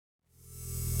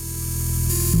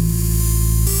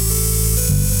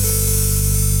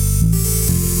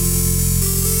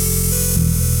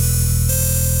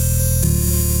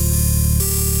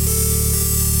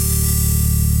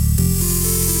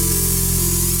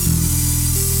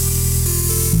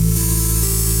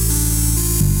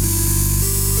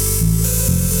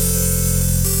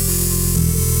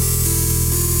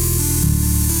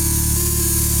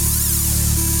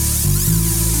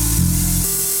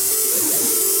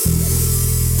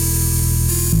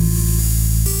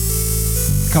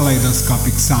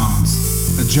Kaleidoscopic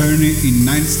Sounds, a journey in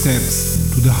 9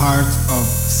 steps to the heart of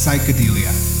psychedelia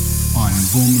on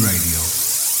Boom Radio.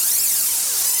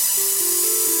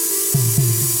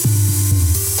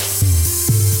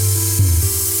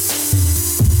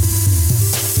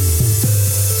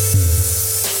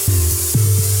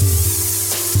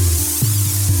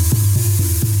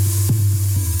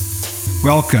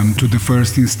 Welcome to the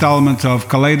first installment of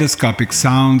Kaleidoscopic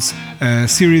Sounds, a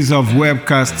series of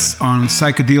webcasts on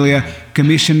psychedelia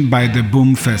commissioned by the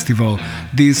Boom Festival.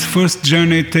 This first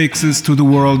journey takes us to the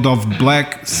world of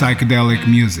black psychedelic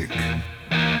music.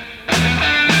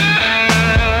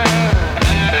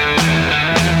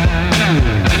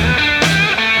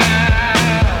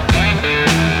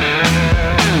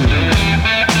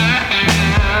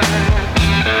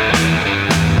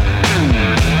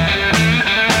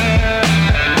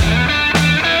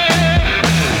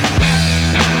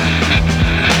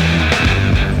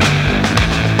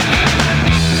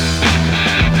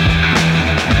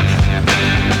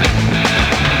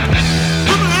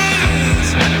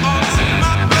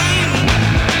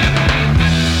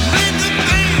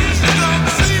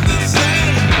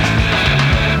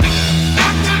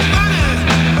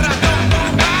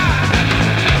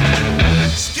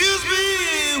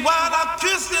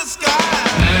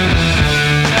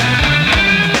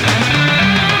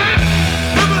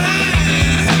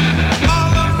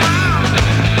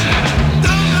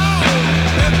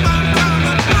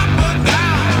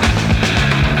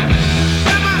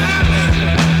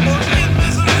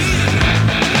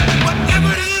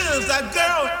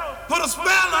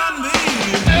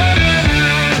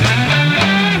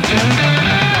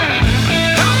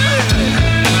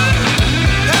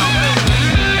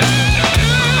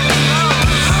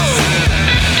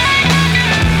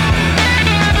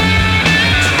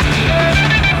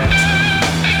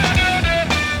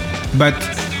 But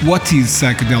what is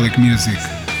psychedelic music?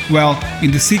 Well, in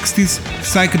the 60s,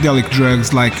 psychedelic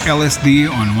drugs like LSD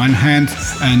on one hand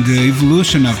and the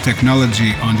evolution of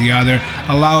technology on the other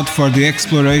allowed for the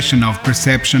exploration of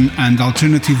perception and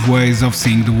alternative ways of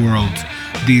seeing the world.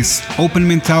 This open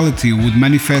mentality would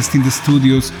manifest in the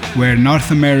studios where North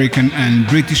American and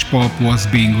British pop was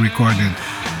being recorded.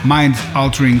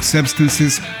 Mind-altering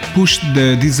substances pushed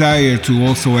the desire to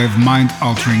also have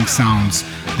mind-altering sounds.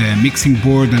 The mixing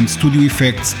board and studio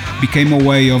effects became a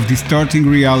way of distorting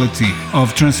reality,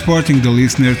 of transporting the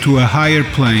listener to a higher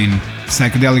plane.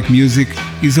 Psychedelic music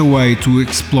is a way to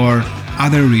explore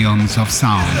other realms of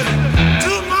sound.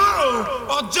 Tomorrow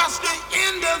or just the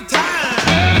end of time.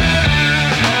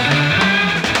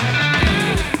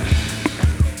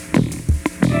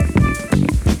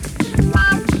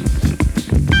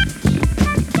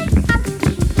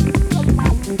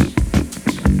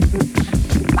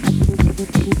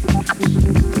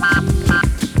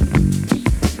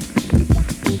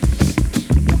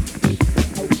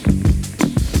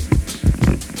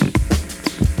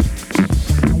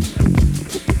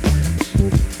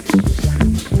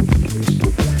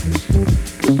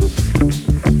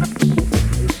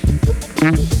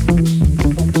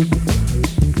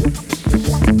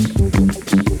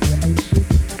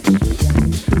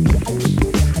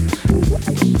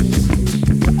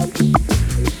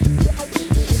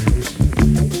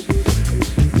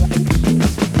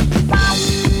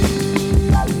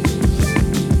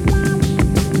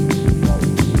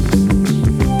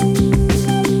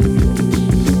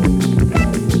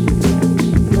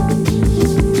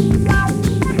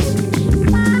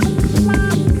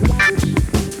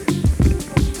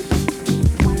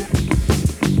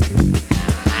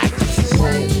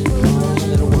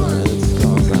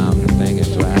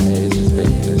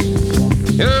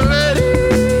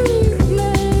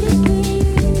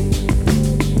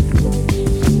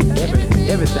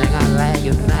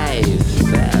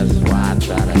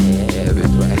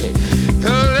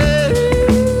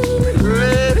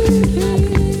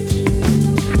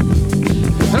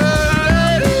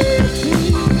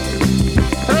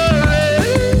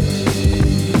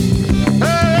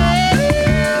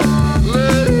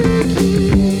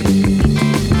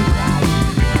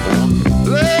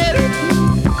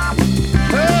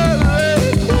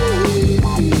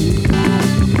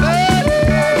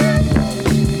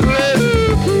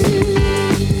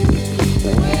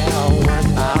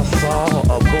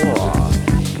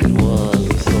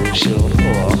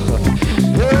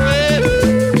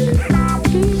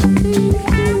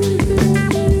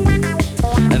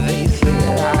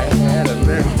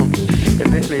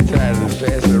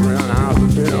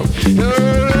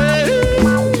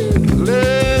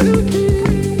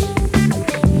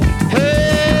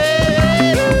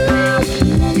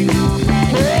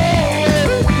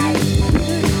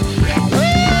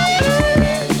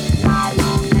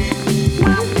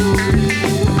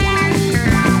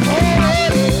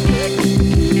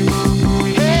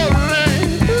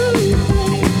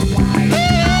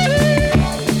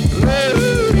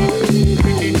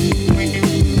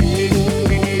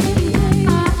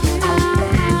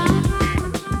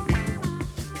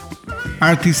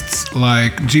 Artists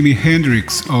like Jimi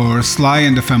Hendrix or Sly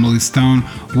and the Family Stone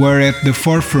were at the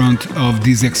forefront of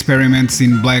these experiments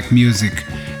in black music.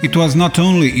 It was not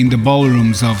only in the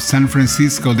ballrooms of San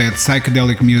Francisco that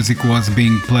psychedelic music was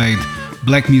being played.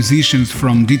 Black musicians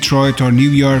from Detroit or New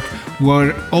York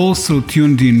were also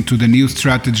tuned in to the new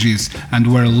strategies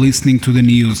and were listening to the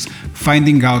news,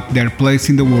 finding out their place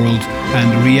in the world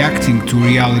and reacting to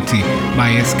reality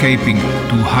by escaping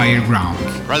to higher ground.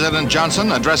 President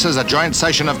Johnson addresses a joint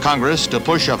session of Congress to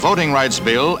push a voting rights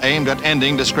bill aimed at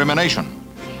ending discrimination.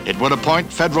 It would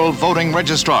appoint federal voting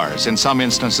registrars in some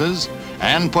instances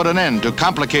and put an end to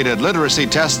complicated literacy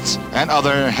tests and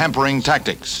other hampering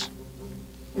tactics.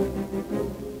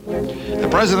 The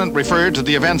president referred to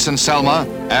the events in Selma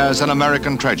as an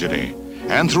American tragedy.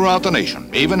 And throughout the nation,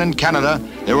 even in Canada,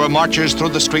 there were marches through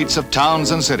the streets of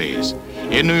towns and cities.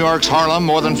 In New York's Harlem,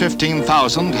 more than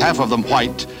 15,000, half of them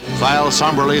white, filed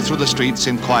somberly through the streets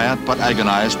in quiet but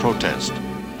agonized protest.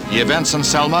 The events in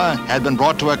Selma had been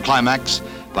brought to a climax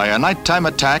by a nighttime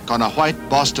attack on a white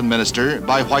Boston minister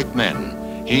by white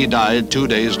men. He died 2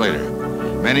 days later,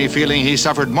 many feeling he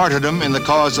suffered martyrdom in the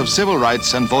cause of civil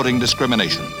rights and voting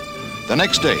discrimination. The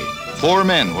next day, 4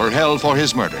 men were held for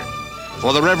his murder.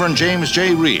 For the Reverend James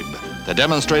J. Reeb, the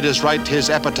demonstrators write his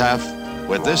epitaph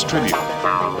with this tribute.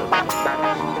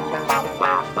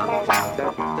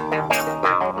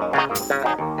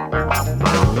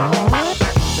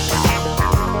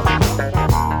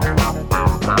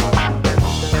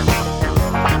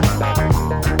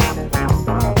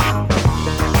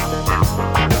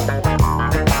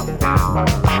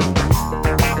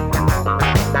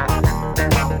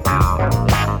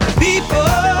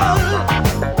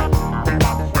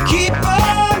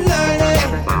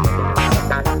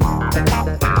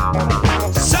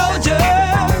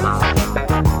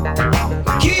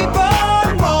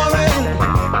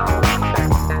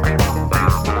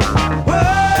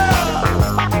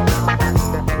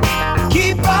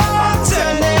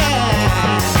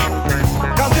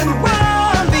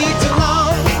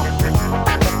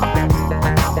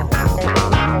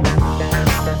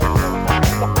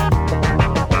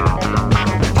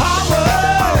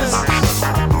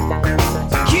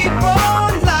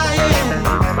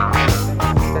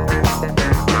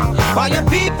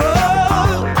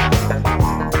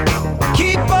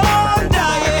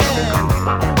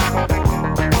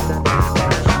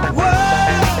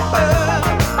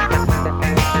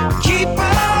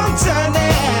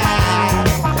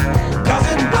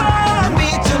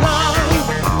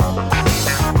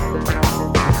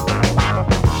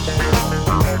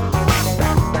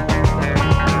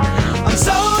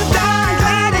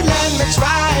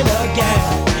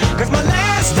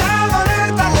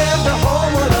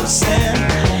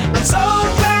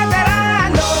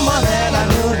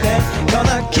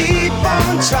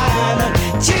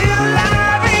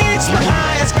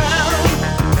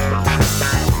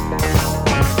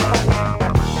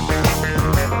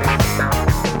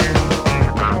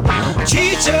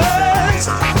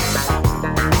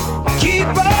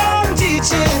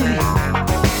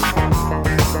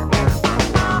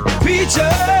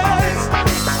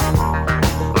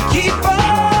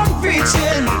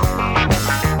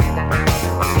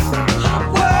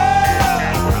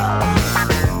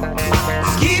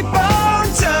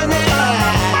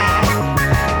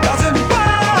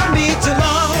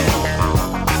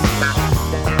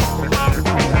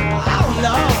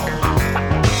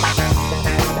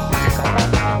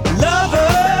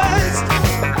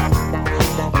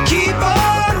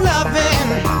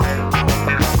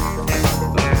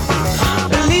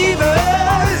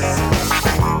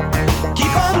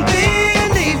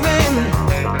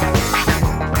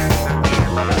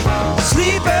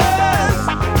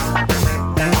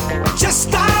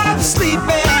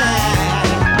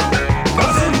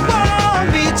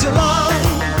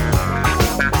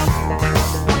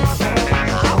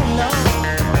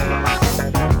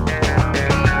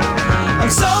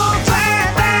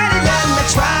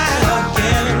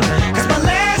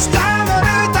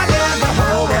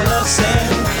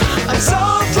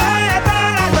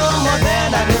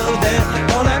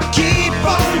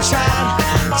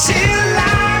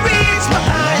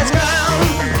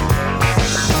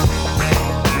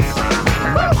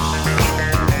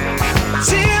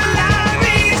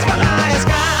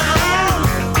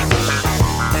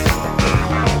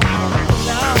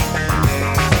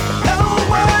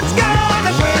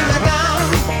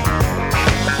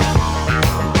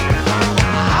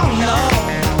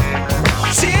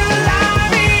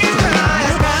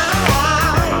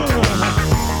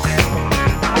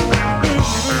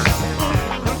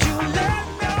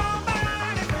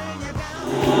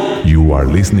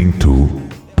 Listening to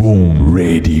Boom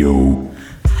Radio.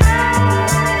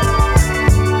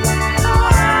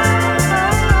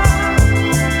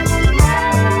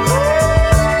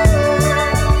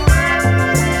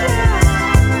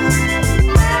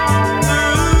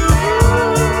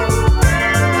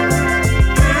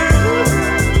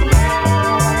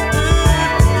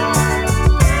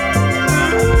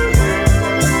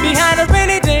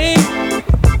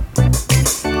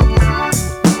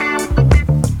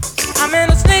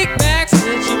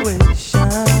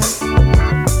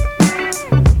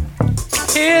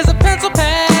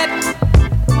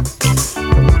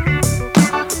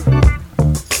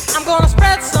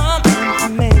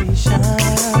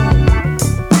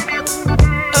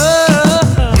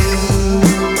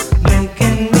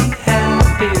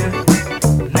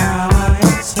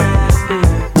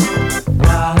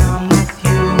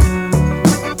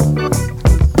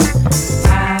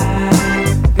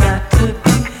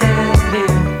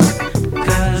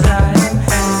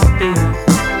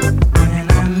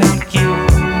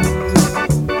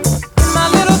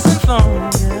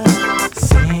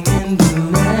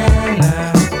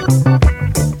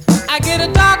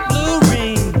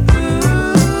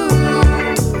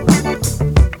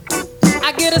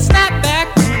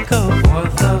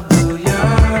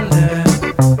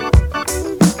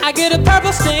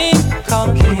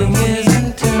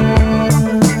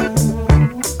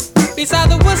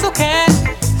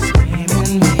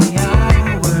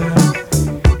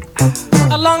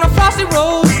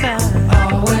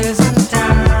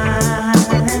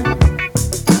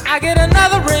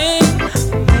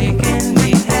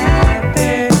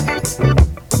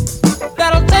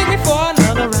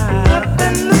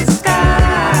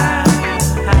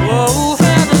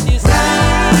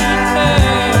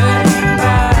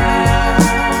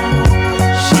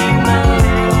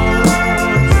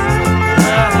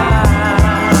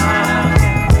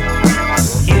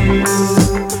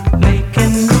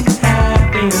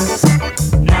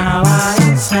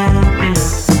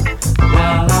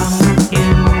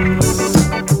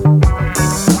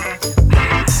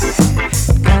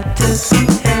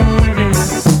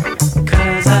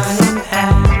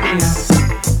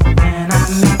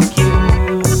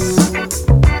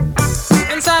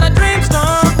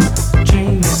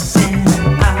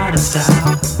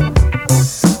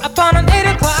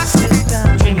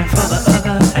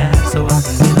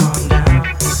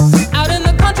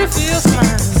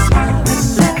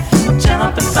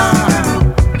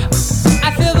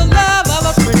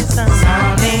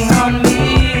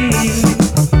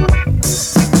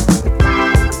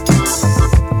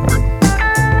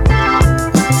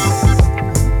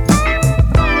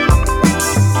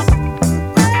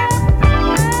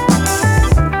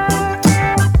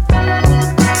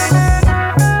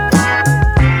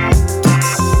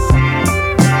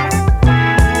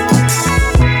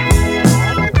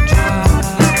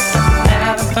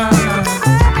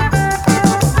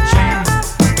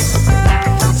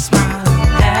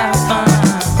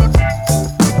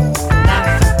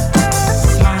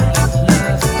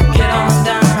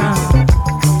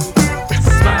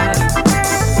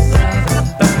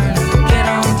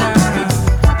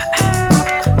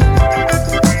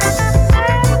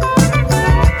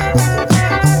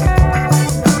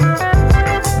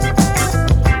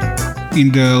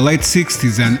 In the late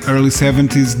 60s and early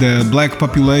 70s, the black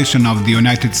population of the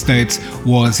United States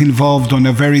was involved on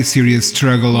a very serious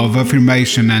struggle of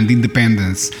affirmation and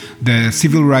independence. The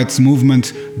civil rights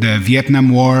movement, the Vietnam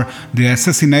War, the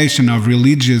assassination of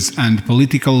religious and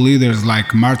political leaders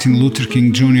like Martin Luther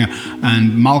King Jr.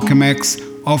 and Malcolm X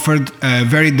offered a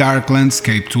very dark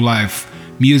landscape to life.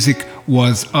 Music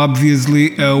was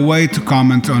obviously a way to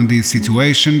comment on these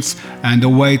situations and a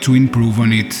way to improve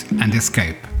on it and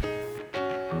escape.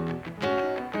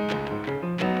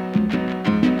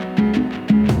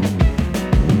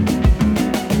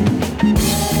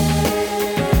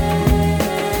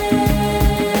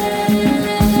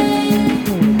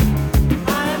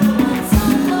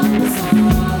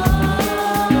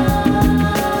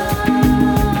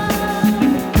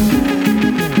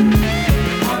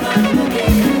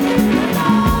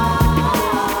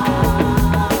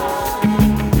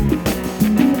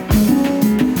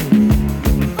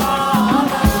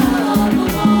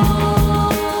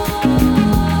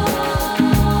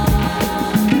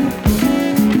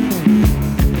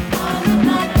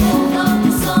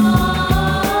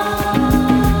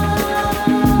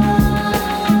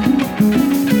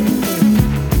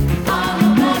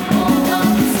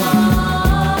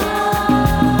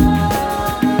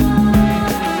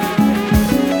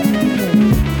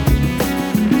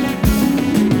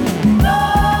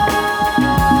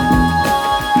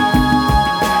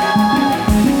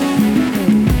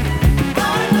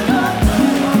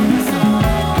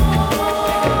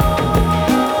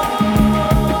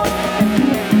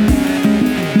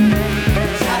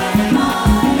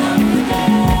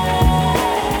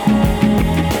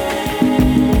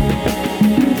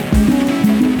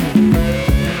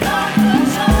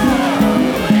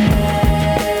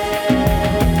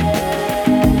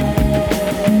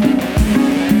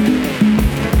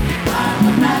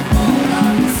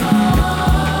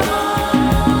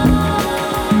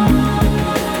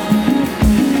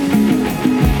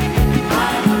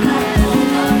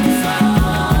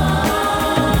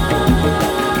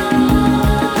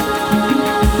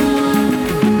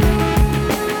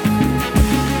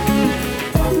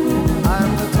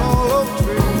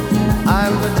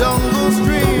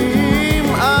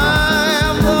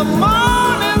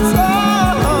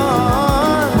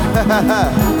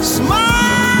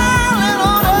 smiling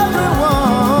on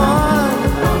everyone.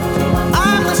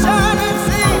 I'm the shining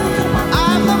sea,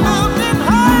 I'm the mountain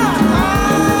high.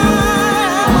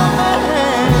 I'm a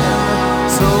man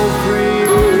so free.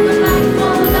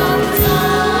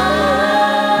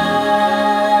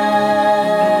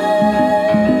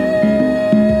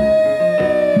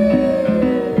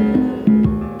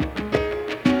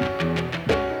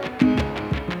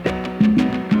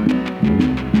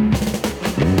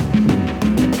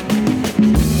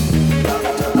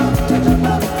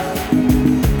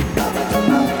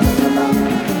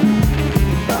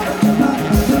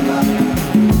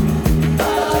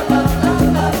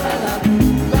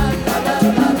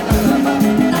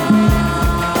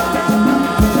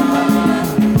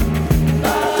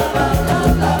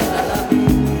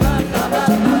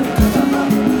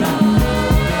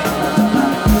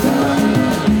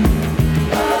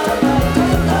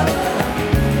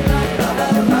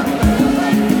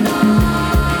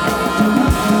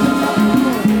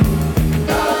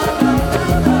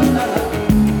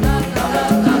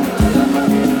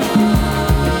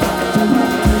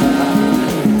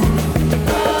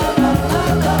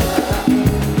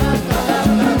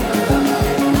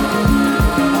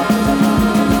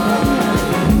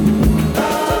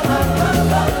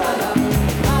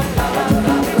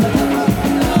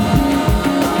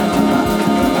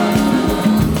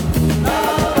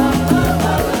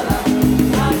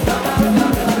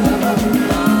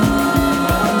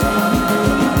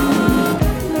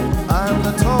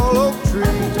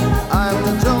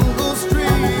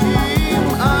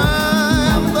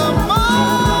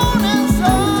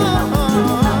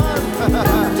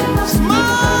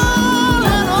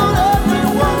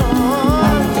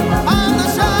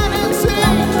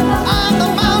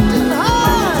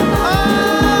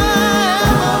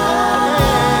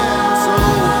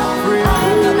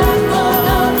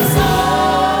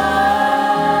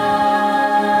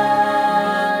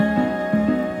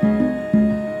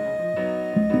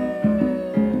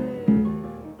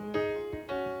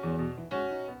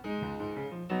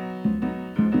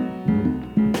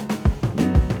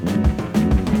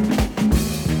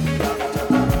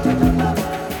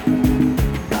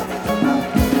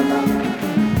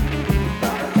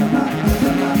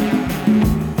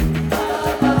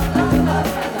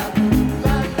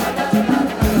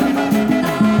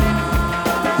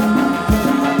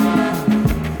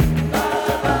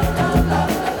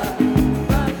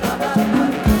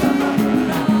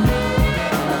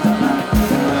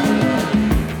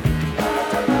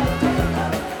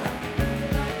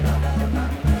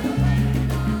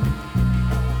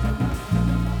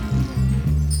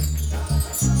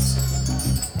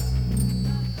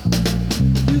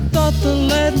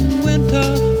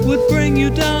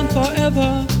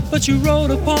 But you rode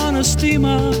upon a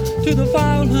steamer to the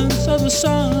violence of the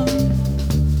sun.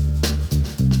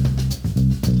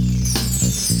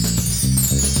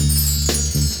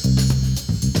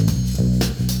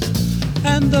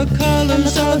 And the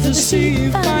colors of the sea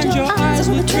find your eyes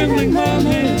with trembling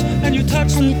mermaids, and you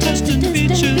touch the distant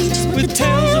beaches with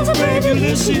tales of brave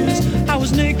Ulysses. I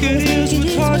was naked, ears were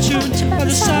tortured by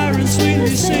the sirens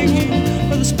sweetly singing,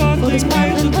 by the sparkling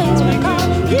waves of the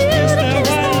you kissed their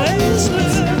white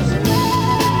laces.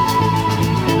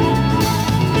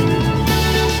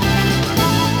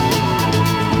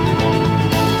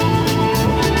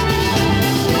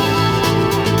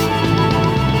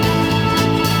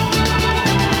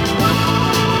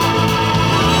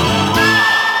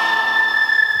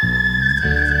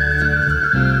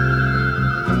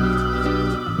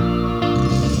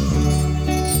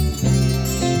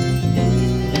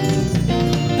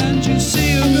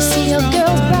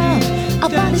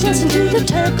 Dancing to the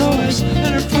turquoise,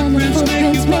 and her footprints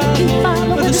make you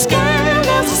follow where the sky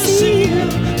loves to see you.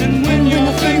 And when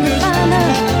your fingers find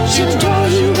her, she'll draw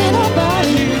you in her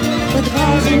body with the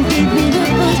carving deep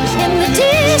ripples and the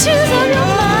tissues of your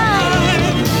mind.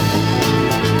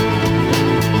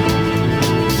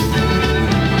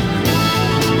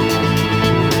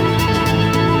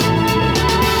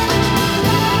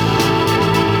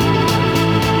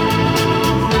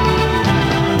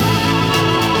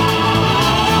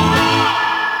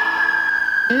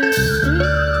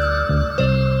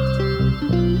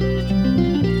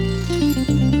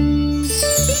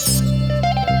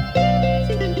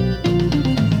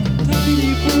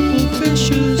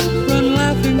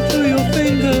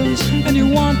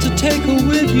 Take her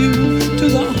with you to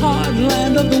the hard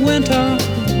land of the winter.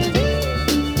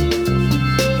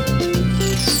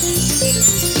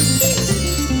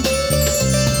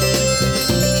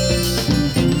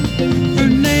 Her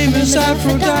name is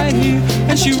Aphrodite,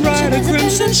 and she ride a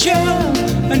crimson shell.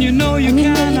 And you know you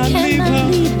cannot leave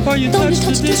her, for you touch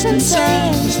the distant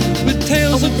sands. With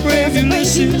tales of brave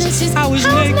Ulysses, I was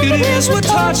naked, ears were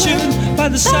tortured by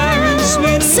the sirens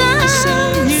sweetly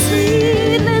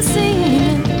singing.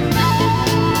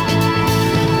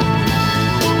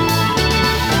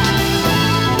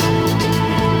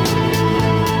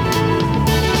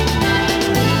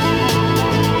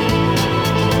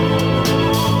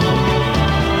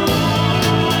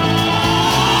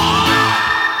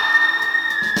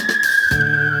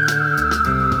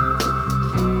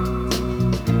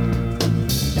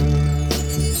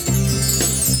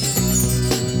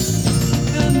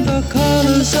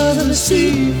 Of the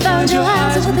sea, found your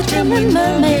eyes with a trembling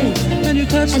mermaid, and you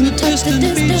touched the distant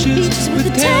beaches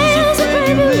with tales of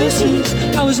brave Ulysses.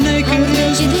 I was naked,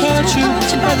 ears were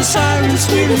tortured by the sirens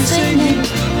sweetly singing.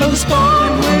 Those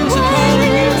sparkling waves are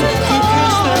calling you to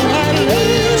kiss their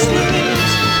lightless lips.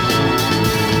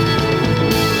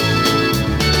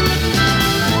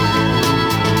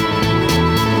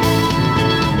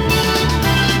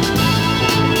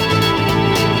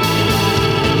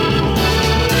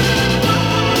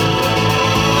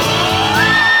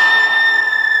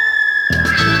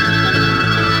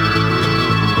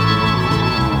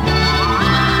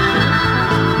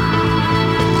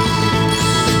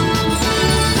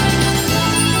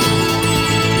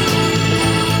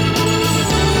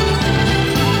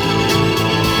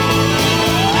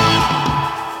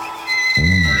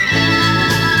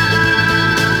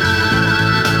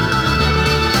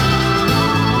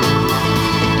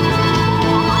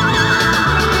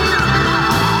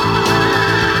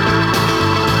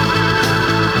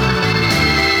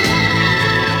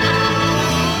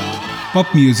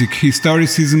 Pop music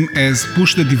historicism has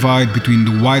pushed the divide between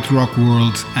the white rock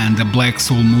world and the black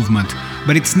soul movement,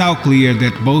 but it's now clear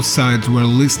that both sides were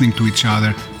listening to each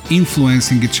other,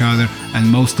 influencing each other, and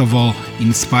most of all,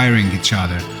 inspiring each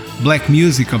other. Black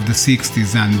music of the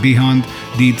 60s and beyond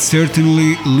did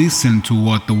certainly listen to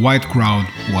what the white crowd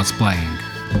was playing.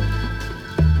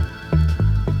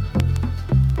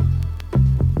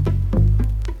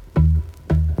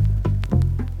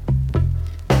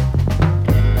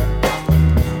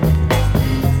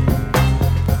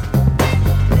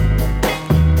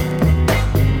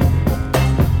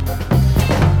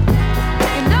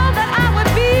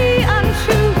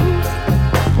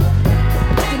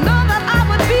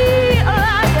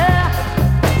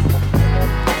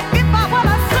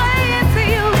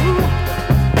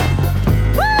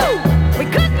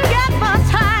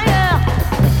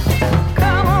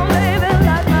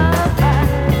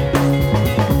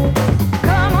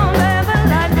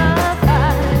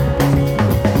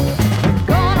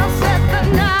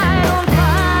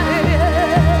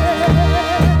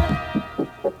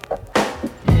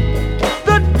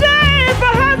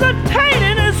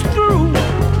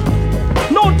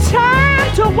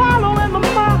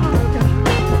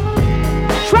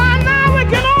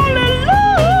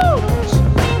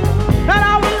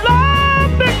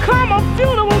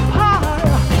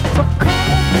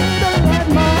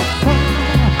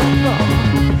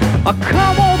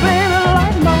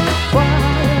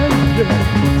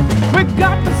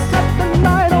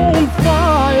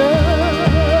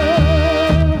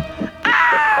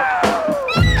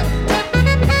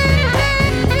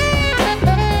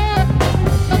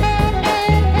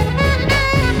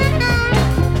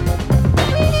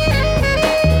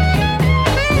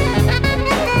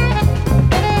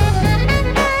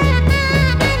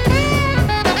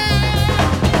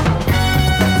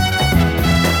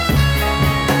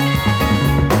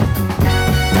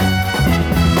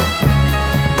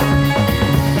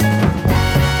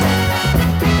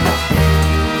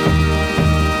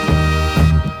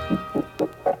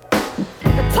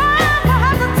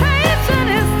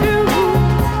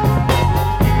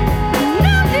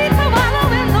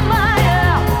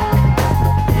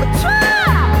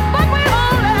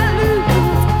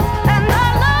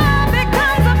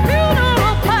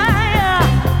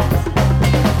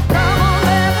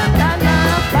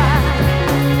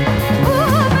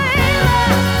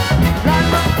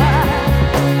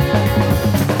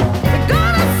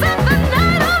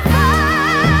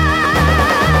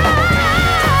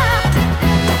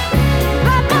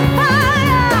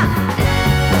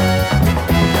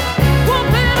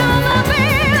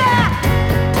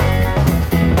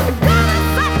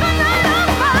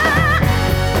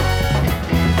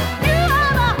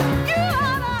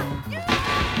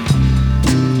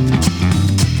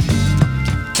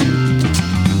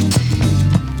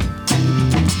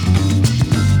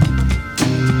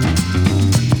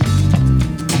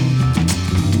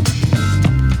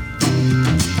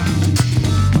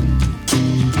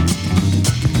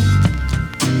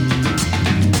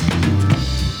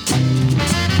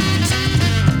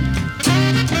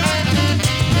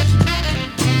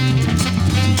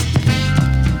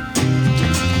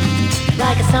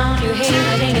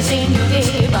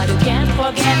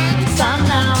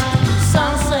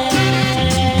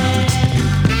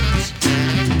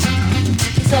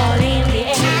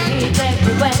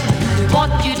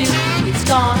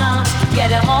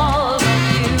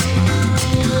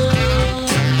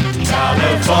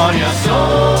 California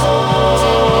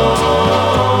soul,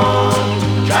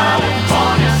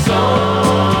 California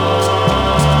soul.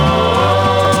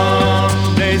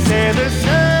 They say the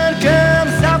sun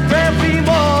comes up every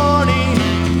morning,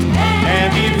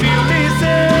 and if you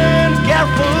listen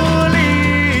carefully,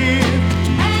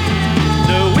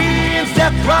 the winds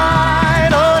that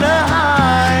ride on a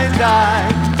high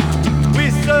tide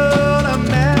whistle a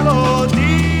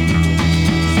melody.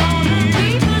 So the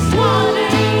deepest water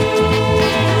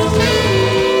is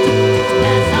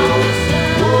that's how the sun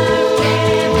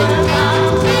came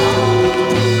around.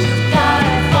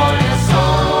 California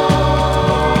soul,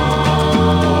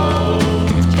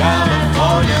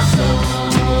 California soul.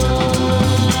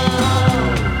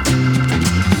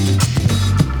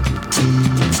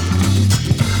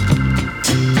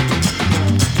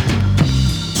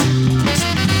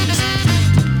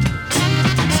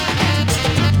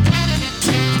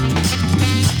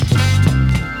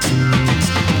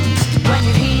 When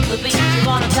you hear the beat, you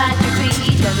wanna plant your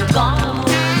feet, then you're gonna move,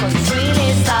 'cause it's really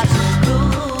starts to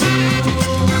groove.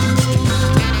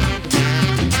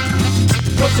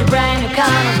 Puts a brand new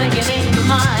kind of thinking in your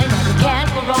mind, and you can't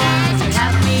go wrong, 'cause you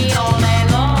have me all day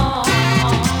long.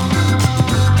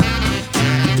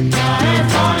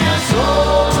 California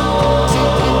soul,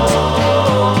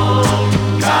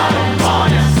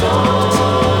 California soul.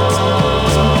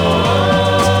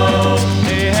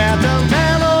 They have the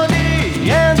melody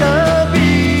and the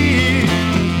beat,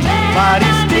 but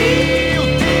it still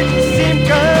didn't seem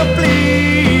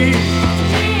complete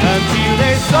until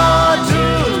they saw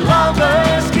two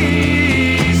lovers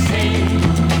kissing.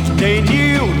 They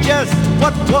knew just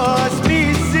what was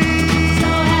missing.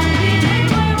 So happy they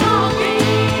were walking.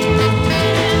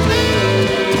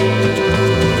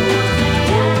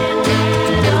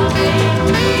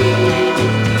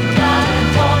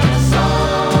 California soul,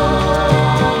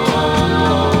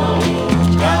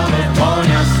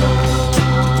 California soul.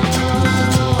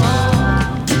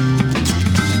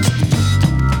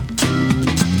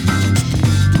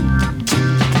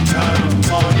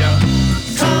 California,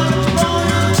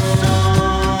 California soul,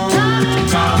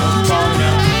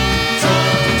 California,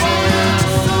 California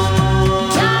soul,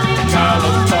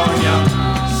 California,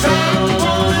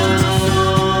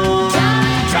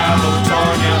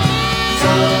 California,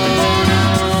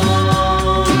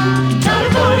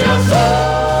 California soul.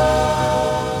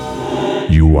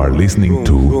 You are listening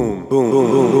to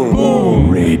Boom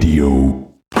Radio.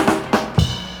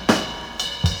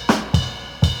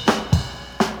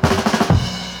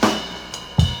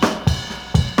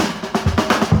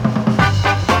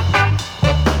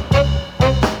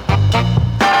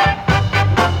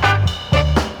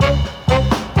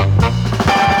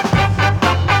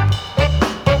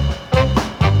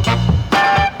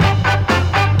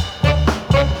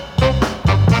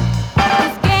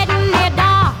 It's getting near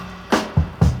dark,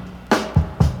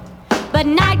 but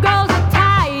night grows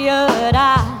tired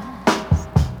eyes.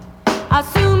 I'll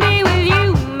soon be with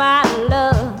you, my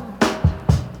love,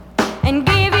 and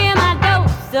give you my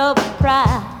dose of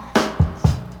pride.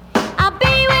 I'll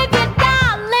be with you,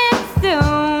 darling,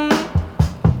 soon.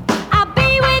 I'll be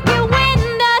with you when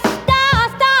the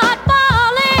stars start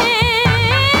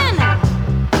falling.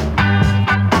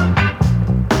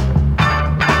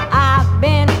 I've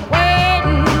been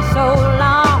waiting so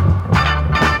long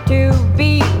to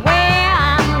be where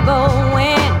I'm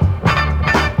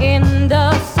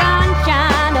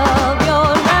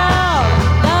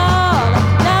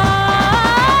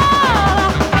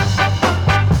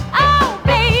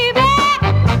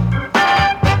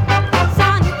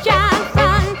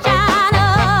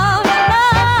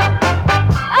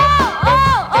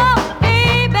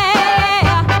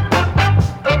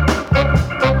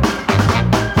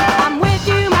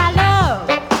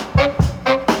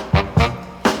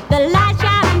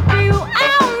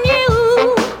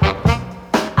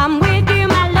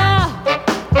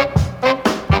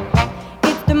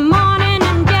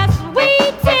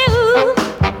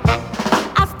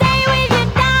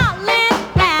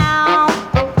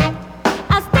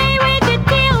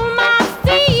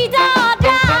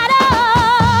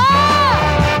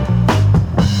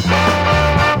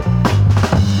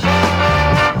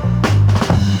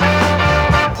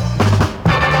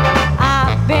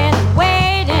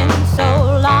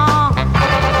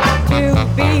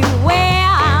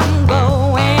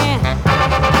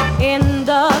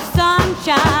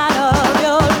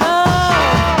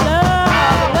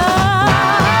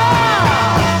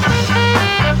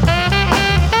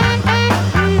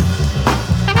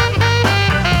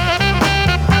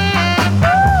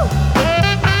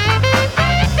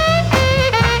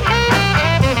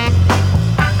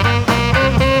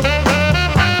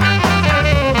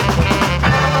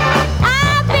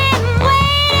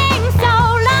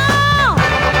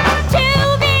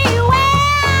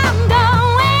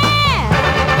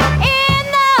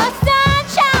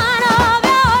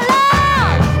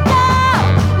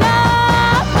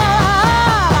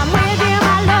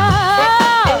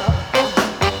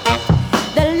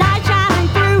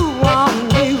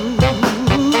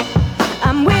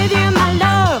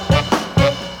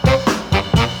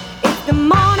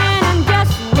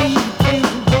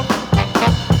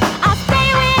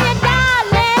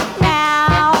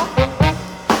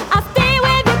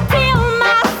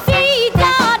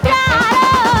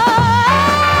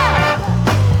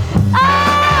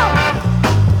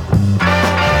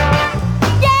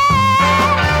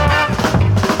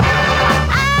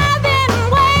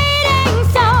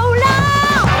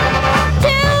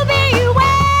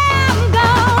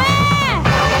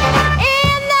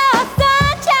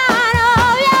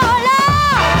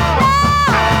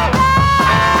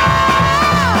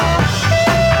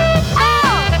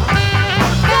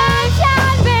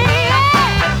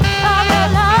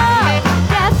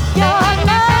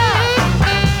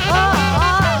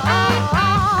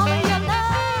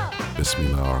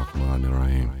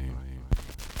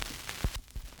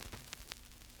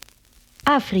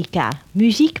Afrika,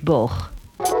 Muziekboog.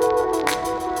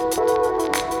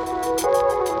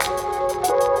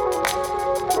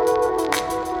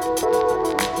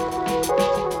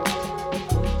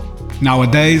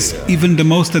 Nowadays, even the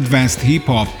most advanced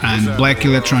hip-hop and black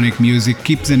electronic music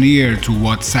keeps an ear to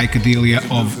what psychedelia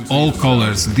of all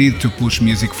colors did to push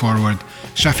music forward.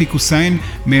 Shafiq Husayn,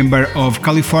 member of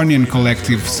Californian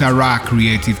collective Sarah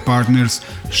Creative Partners,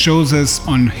 shows us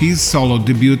on his solo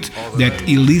debut that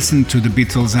he listened to the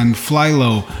Beatles, and Fly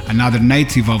Low, another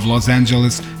native of Los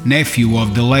Angeles, nephew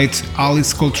of the late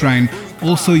Alice Coltrane,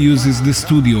 also uses the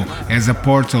studio as a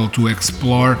portal to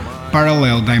explore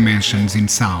parallel dimensions in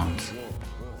sound.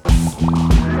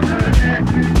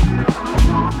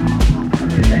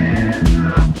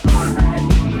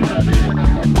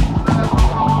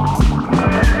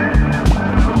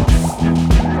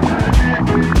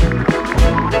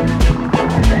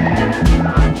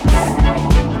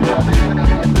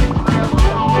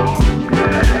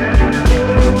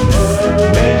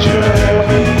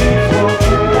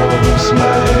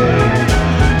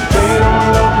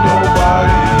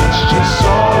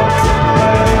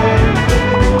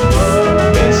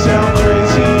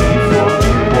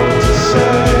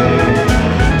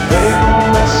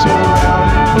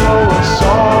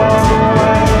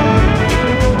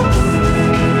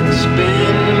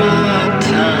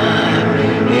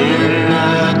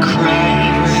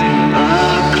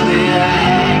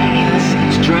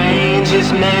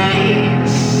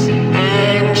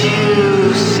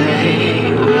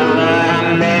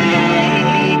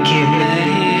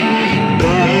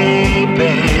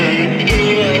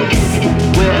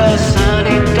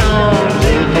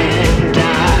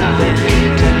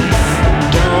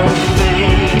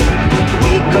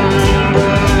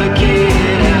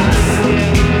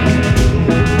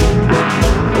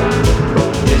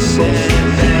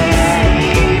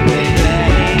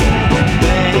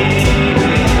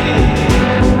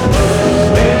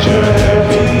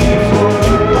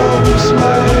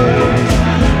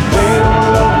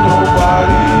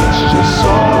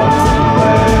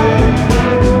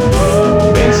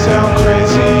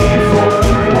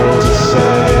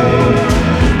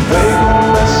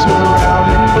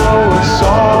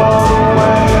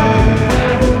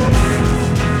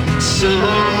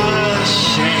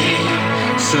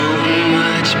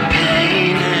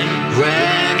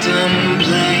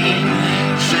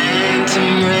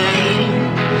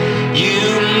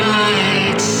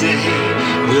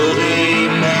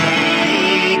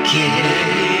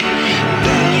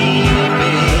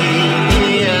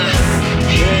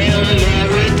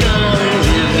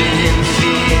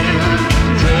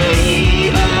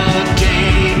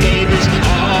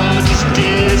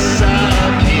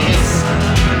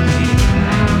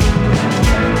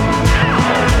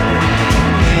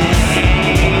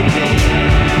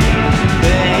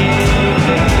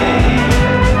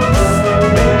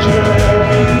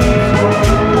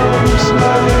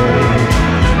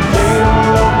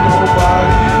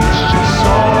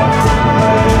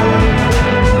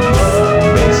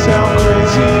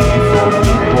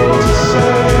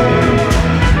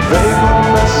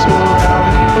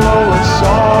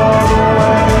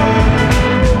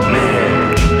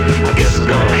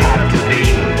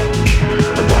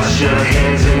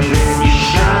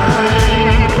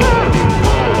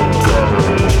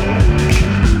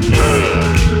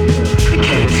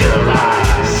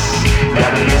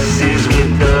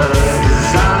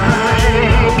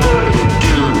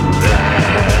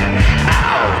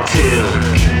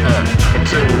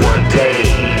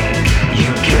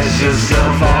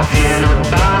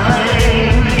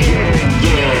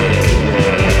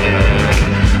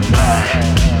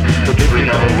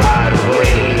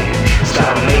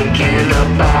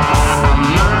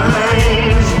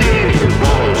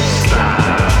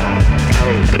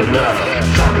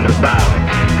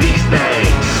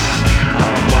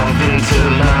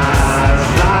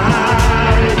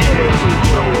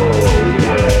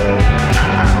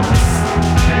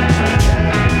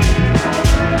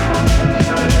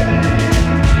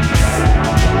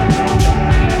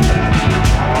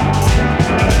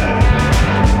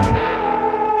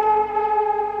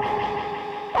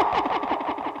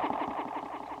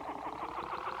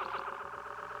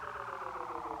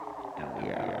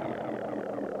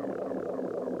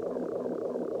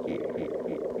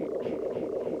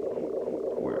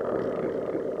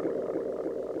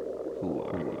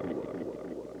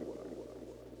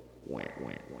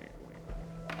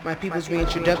 My people's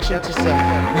reintroduction to self.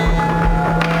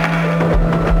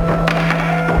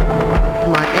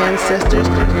 My ancestors.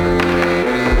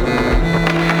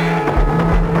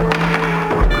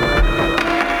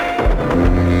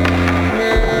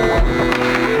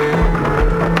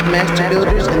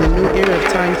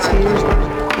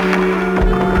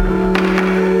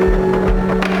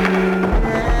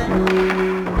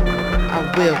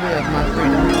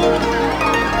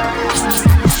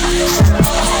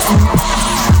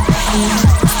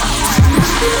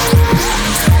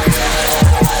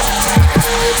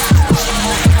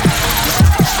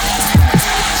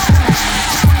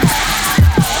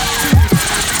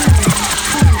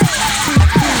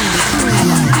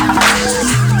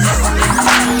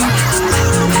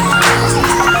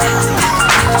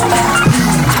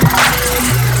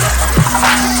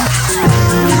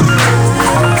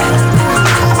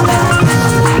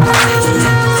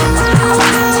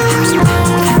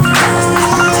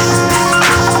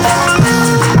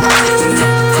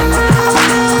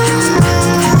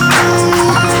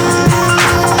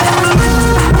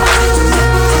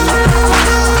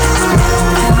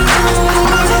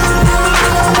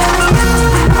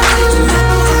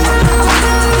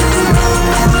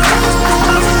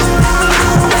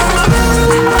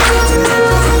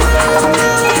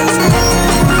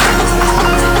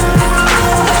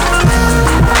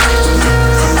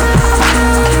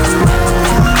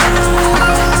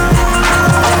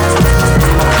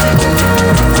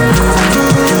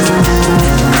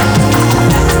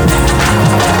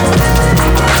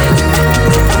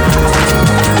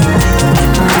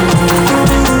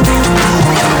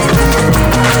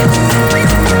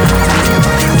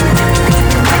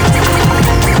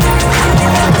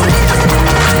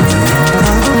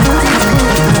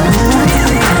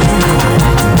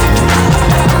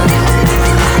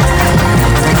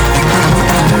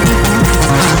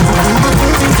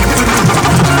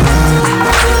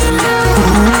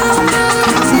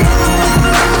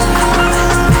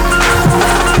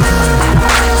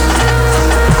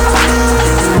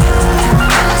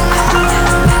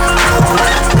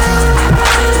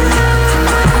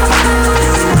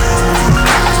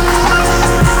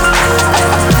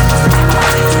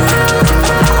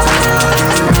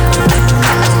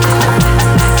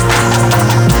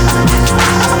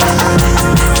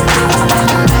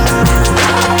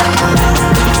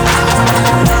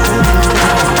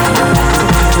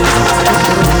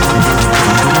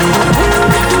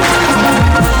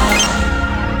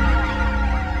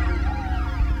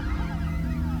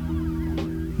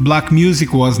 Black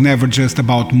music was never just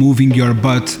about moving your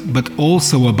butt, but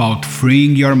also about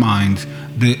freeing your mind.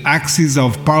 The axis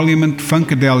of Parliament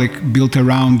Funkadelic, built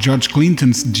around George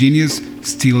Clinton's genius,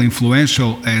 still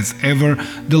influential as ever,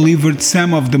 delivered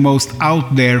some of the most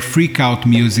out there freak-out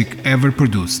music ever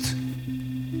produced.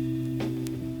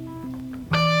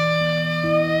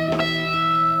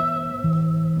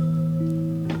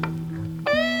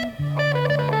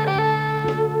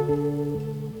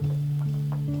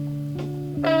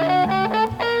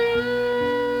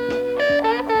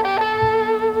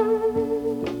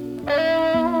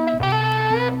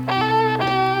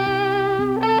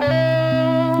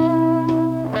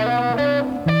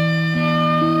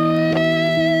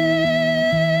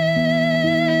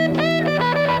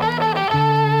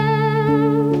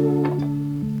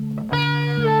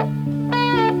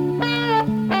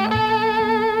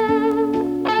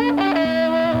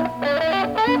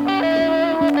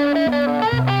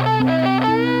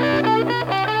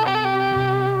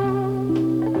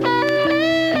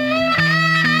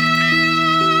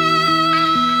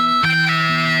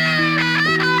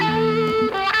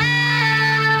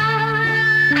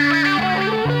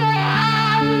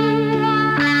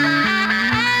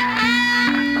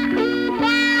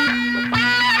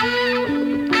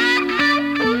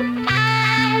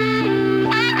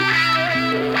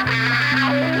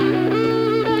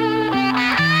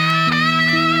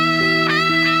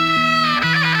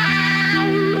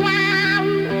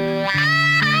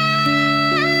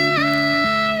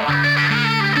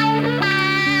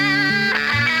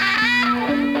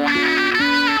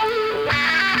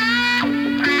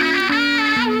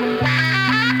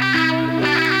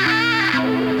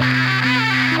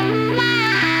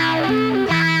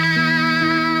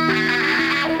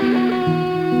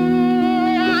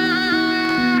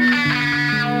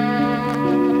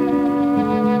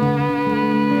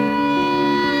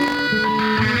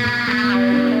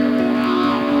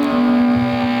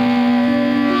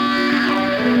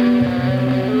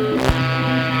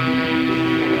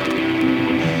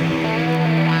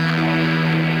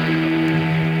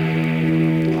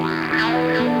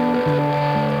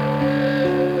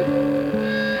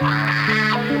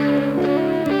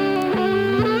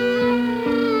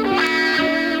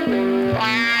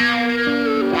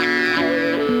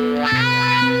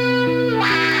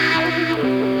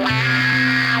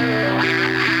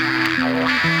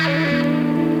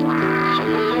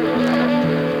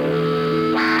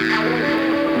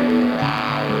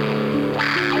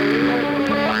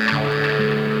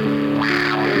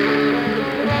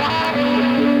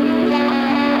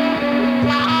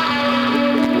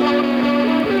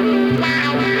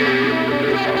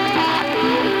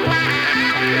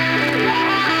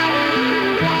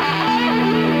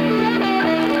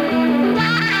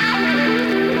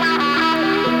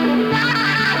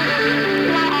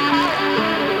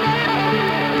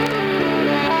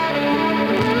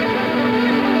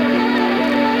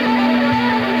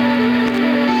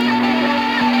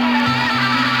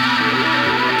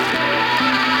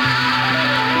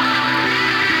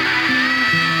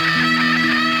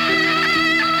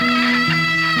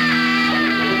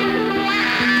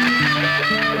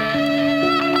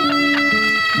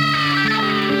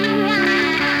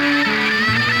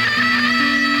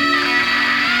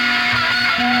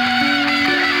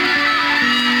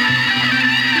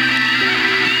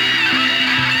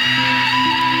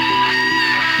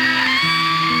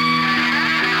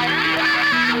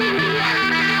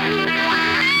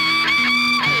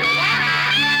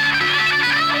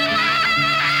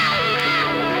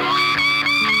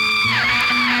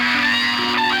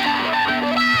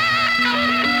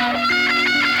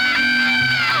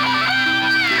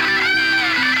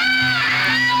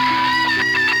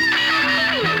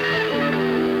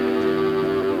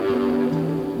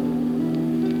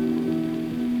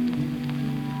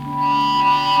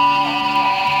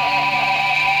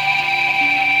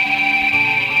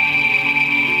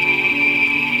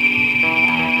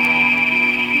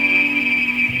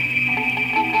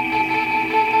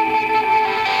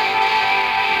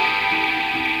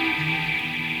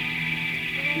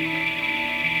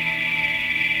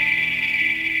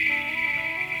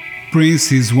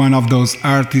 Prince is one of those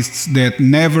artists that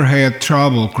never had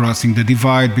trouble crossing the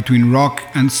divide between rock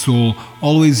and soul,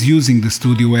 always using the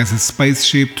studio as a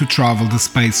spaceship to travel the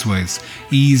spaceways.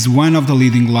 He is one of the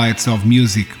leading lights of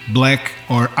music, black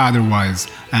or otherwise,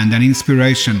 and an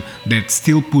inspiration that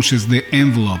still pushes the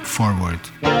envelope forward.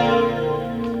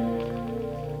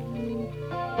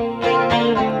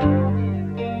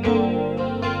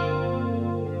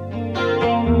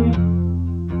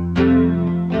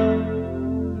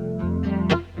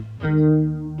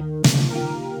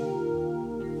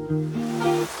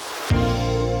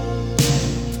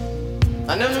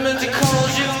 I never meant to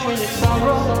cause you any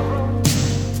sorrow.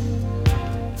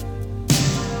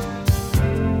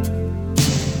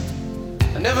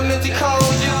 I never meant to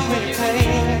cause you any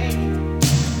pain.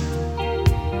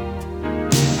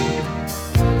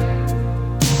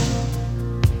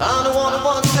 I'm the one who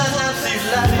wants to have you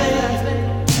laughing.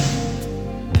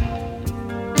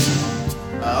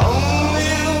 I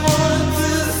only want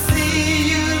to see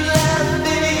you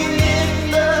laughing in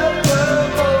the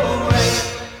purple rain.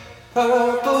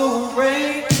 Purple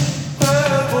rain,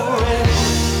 purple rain.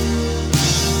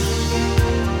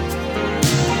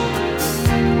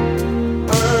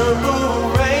 Purple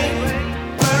rain.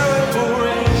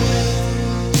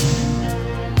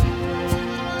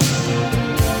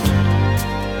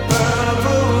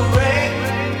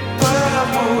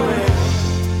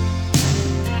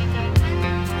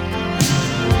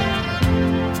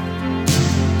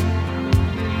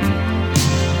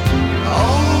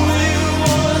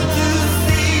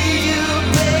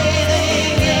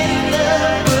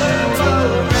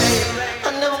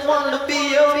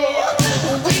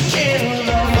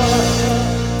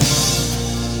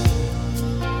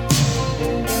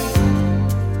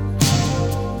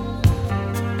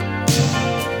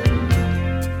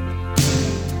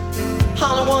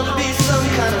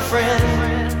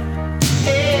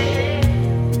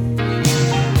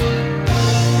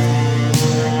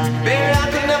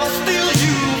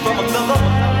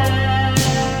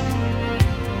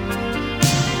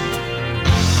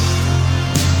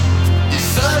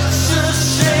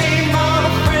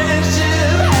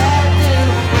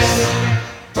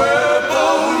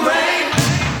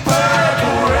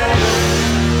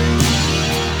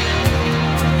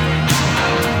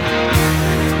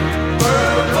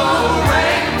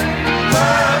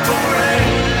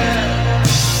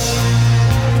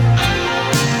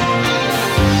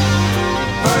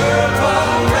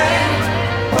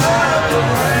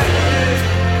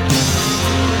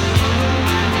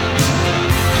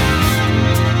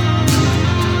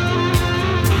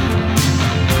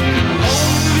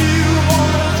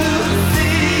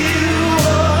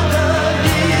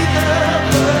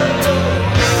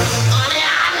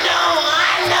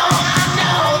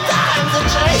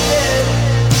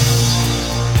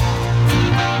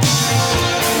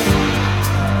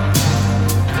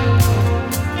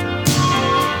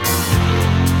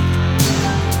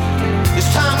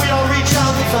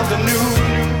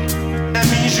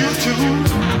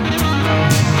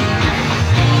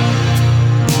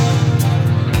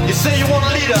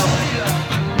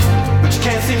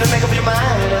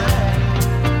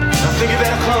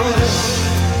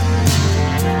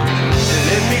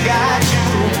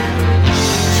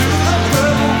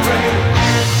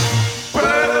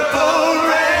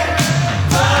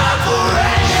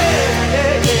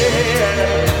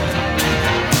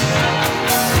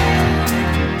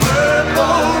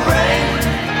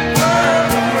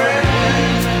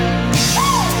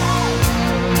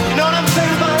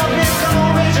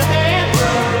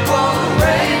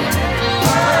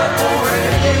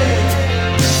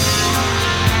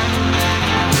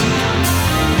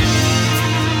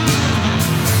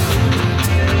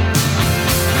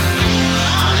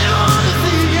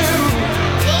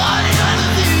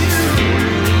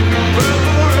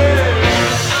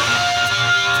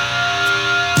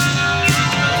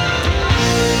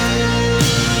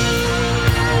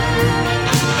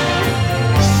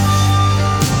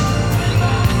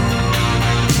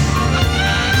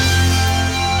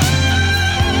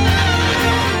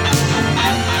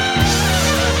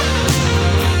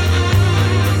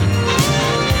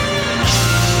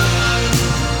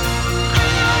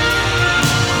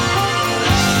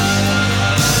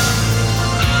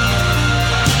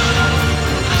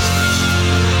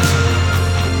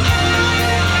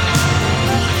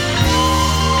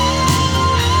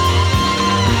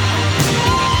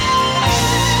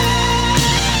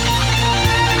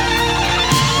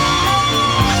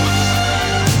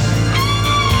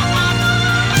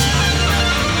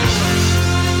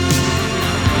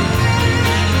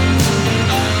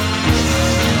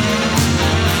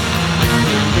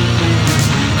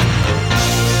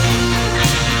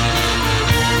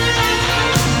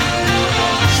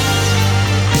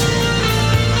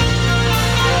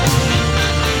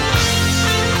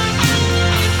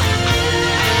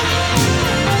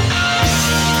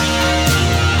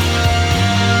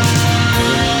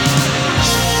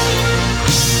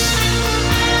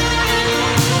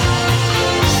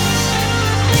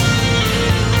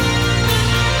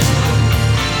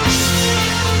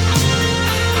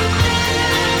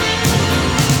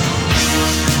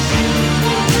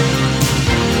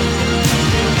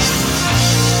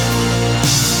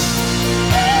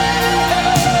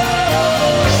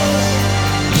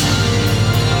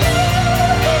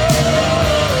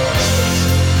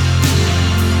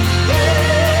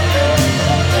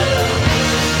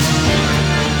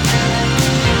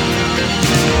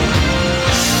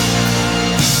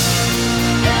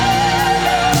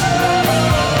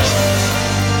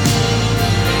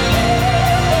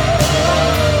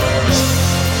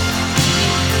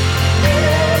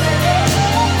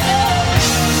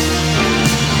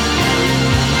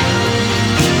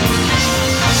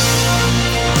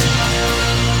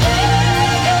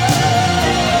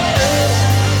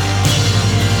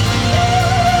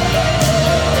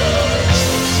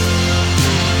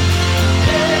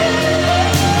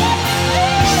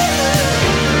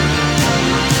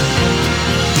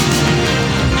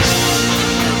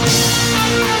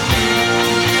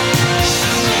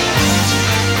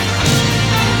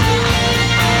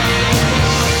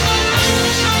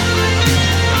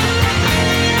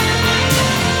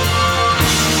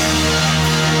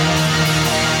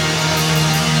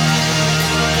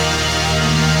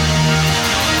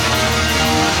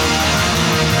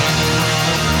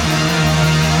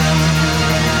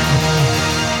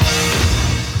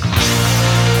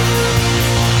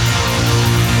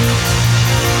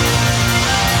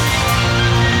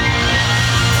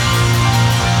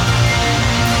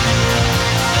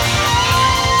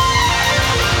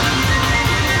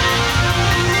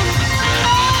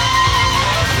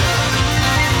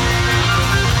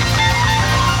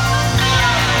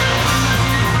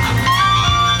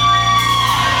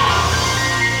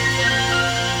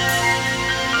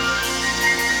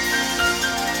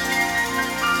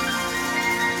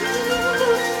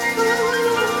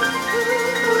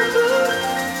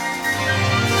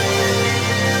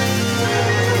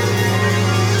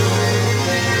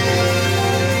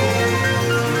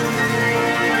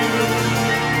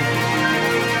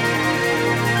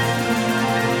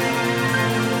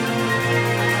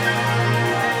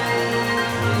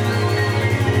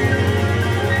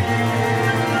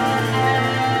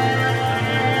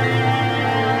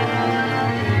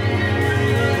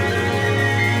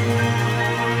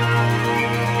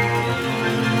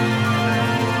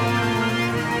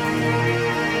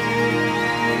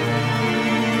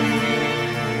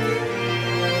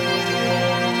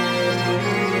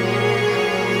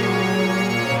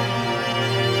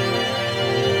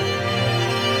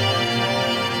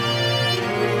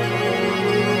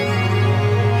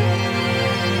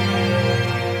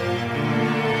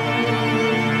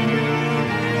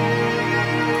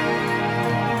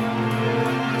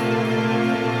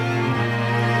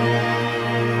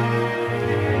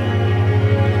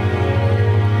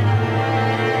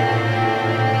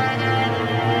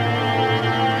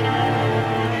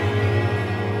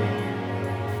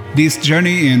 This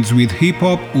journey ends with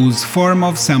hip-hop, whose form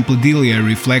of psychedelia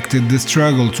reflected the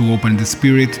struggle to open the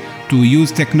spirit, to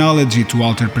use technology to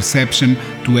alter perception,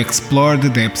 to explore the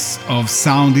depths of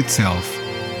sound itself.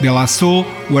 De La Soul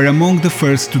were among the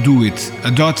first to do it,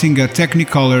 adopting a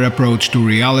technicolor approach to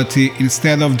reality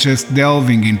instead of just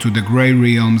delving into the grey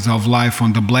realms of life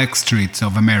on the black streets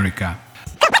of America.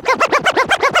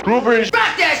 Groovers.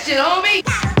 Rock that shit, homie!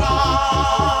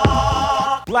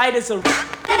 Light is a...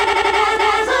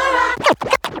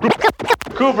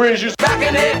 Groovers, you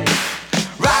rockin' it,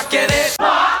 rockin' it.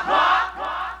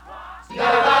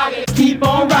 Keep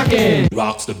on rockin'.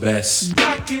 Rock's the best.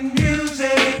 Rockin'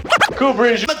 music.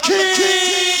 Groovers, the king.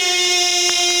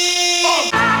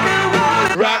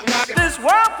 Rock, this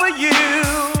world for you.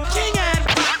 King and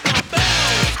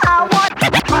I want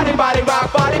body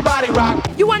rock, body rock.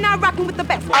 You are now rocking with the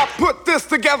best. I put this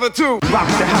together too. Rock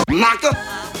the house, knocker.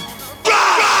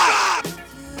 Rock!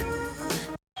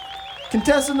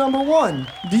 Contestant number 1,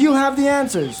 do you have the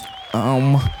answers?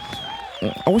 I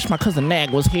wish my cousin Nag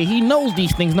was here. He knows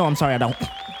these things. No, I'm sorry, I don't.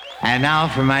 And now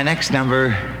for my next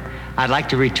number, I'd like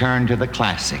to return to the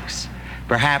classics.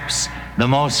 Perhaps the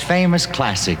most famous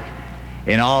classic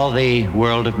in all the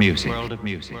world of music.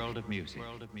 The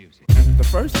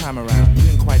first time around, you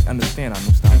didn't quite understand our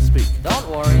new style to speak. Don't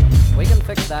worry, we can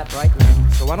fix that right now.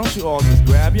 So why don't you all just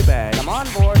grab your bags? Come on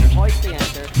board, hoist the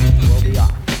anchor, we'll be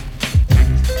off.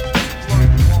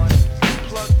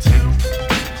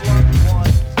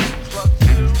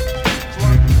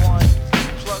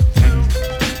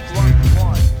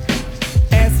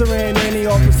 Answering any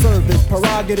offer service,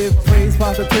 prerogative, praise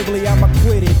positively, I'm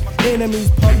acquitted. Enemies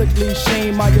publicly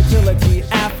shame my utility.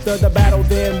 After the battle,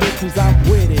 their victims, I'm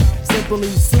with it. Simply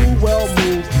sue, well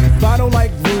moved. Vinyl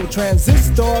like glue,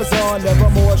 transistors are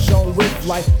nevermore shown with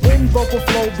light. When vocal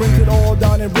flow brings it all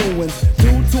down in ruins,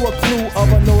 due to a clue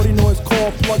of a naughty noise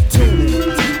called plug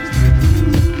tuning.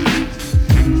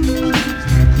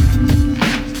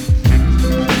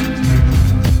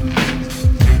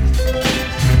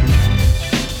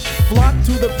 Flock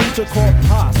to the feature called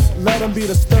Pos. Let them be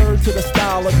the stir to the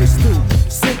style of the stew.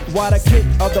 Sip while the kick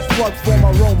of the plug form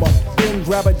aroma. Then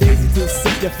grab a daisy to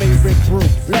sip your favorite brew.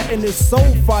 Letting this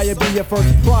soul fire be your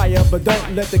first prior, but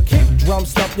don't let the kick drum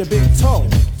stump your big toe.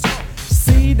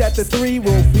 See that the 3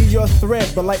 will be your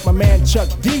thread, but like my man Chuck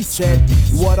D said,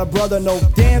 what a brother, no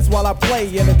dance while I play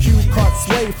in a cue card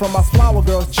sway from my flower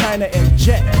girls China and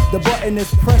Jet. The button is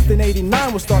pressed in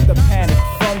 89 will start the panic.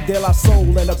 From De La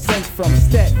Soul and a Prince from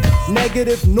Stet.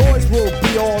 Negative noise will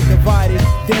be all divided.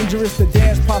 Dangerous to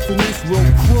dance, posthumous will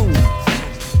croon.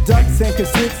 Ducks and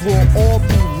cassettes will all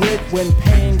be rid when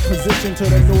paying position to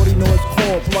the naughty noise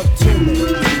called plug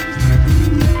tuning.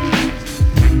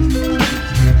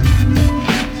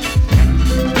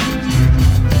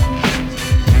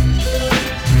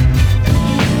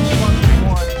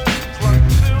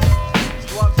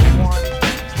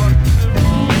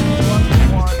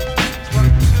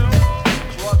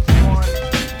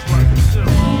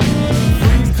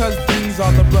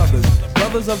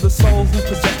 Brothers of the soul who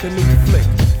project a new flick.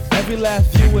 Every last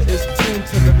viewer is tuned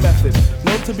to the method.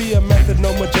 Known to be a method,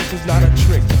 no magician's not a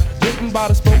trick. Written by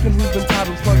the spoken who's been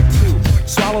titled plug 2.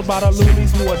 Swallowed by the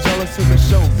loonies who are jealous of the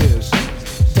showbiz.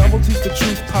 Double teach the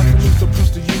truth, posthumous to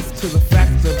push the youth to the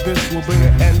fact of this will bring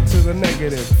an end to the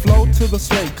negative. Flow to the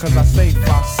slate, cause I say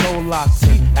fa sol la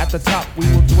si. At the top we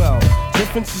will dwell.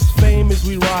 Difference is fame as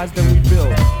we rise, then we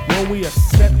build. When we are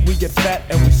set, we get fat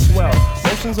and we swell.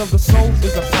 Motions of the soul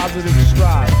is a positive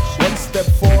stride. One step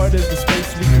forward is the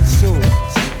space we consume.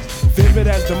 Vivid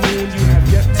as the moon, you have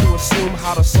yet to assume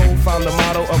how the soul found the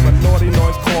motto of a naughty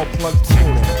noise called plug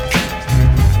tuning.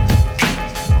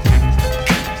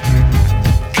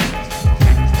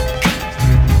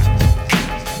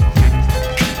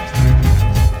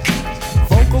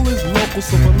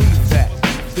 So believe that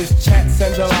this chat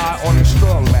sends a lie on the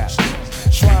strong map.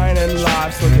 Trying and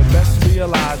live, so you best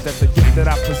realize that the gift that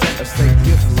I present is say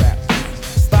gift rap.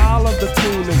 Style of the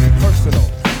tune is personal,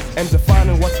 and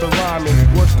defining what's the rhyme is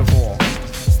worst of all.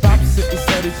 Stop sitting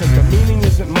steady, cause the meaning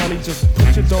isn't money, just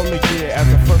put your dome gear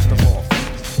as a first of all.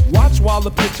 Watch while the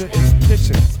picture is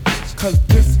pitching, cause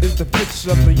this is the pitch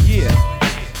of the year.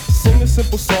 Sing a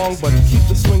simple song, but keep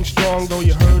the swing strong, though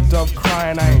you heard Dove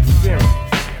crying, I ain't fearing.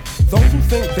 Those who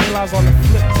think they lies on the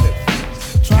flip tip,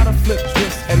 try to flip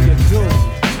this and you're doomed.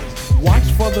 Watch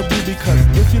for the boo, because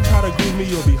if you try to groove me,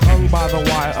 you'll be hung by the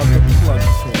wire of the plug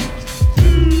tip.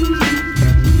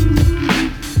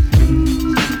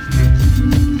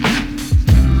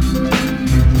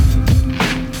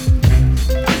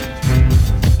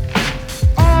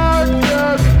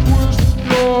 Twist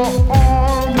your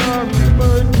arm and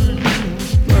make you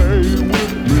stay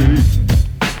with me.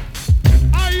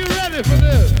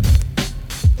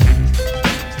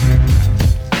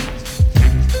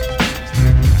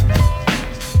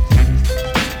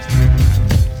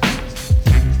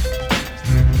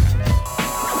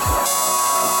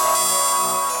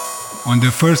 the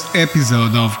first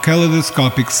episode of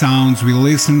Kaleidoscopic Sounds, we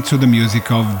listened to the music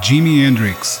of Jimi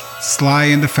Hendrix, Sly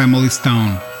and the Family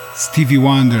Stone, Stevie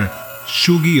Wonder,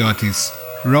 Shuggie Otis,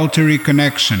 Rotary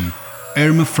Connection,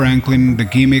 Erma, Franklyn, The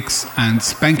Gimmicks and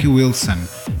Spanky Wilson,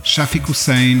 Shafiq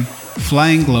Husayn,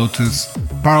 Flying Lotus,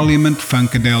 Parliament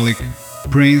Funkadelic,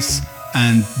 Prince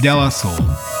and De La Soul.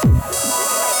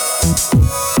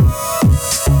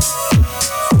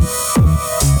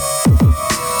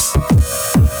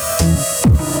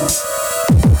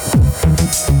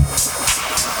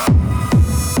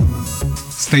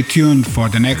 Stay tuned for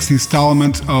the next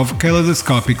installment of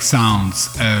Kaleidoscopic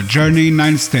Sounds, a journey in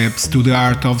 9 steps to the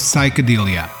art of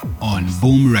psychedelia on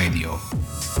Boom Radio.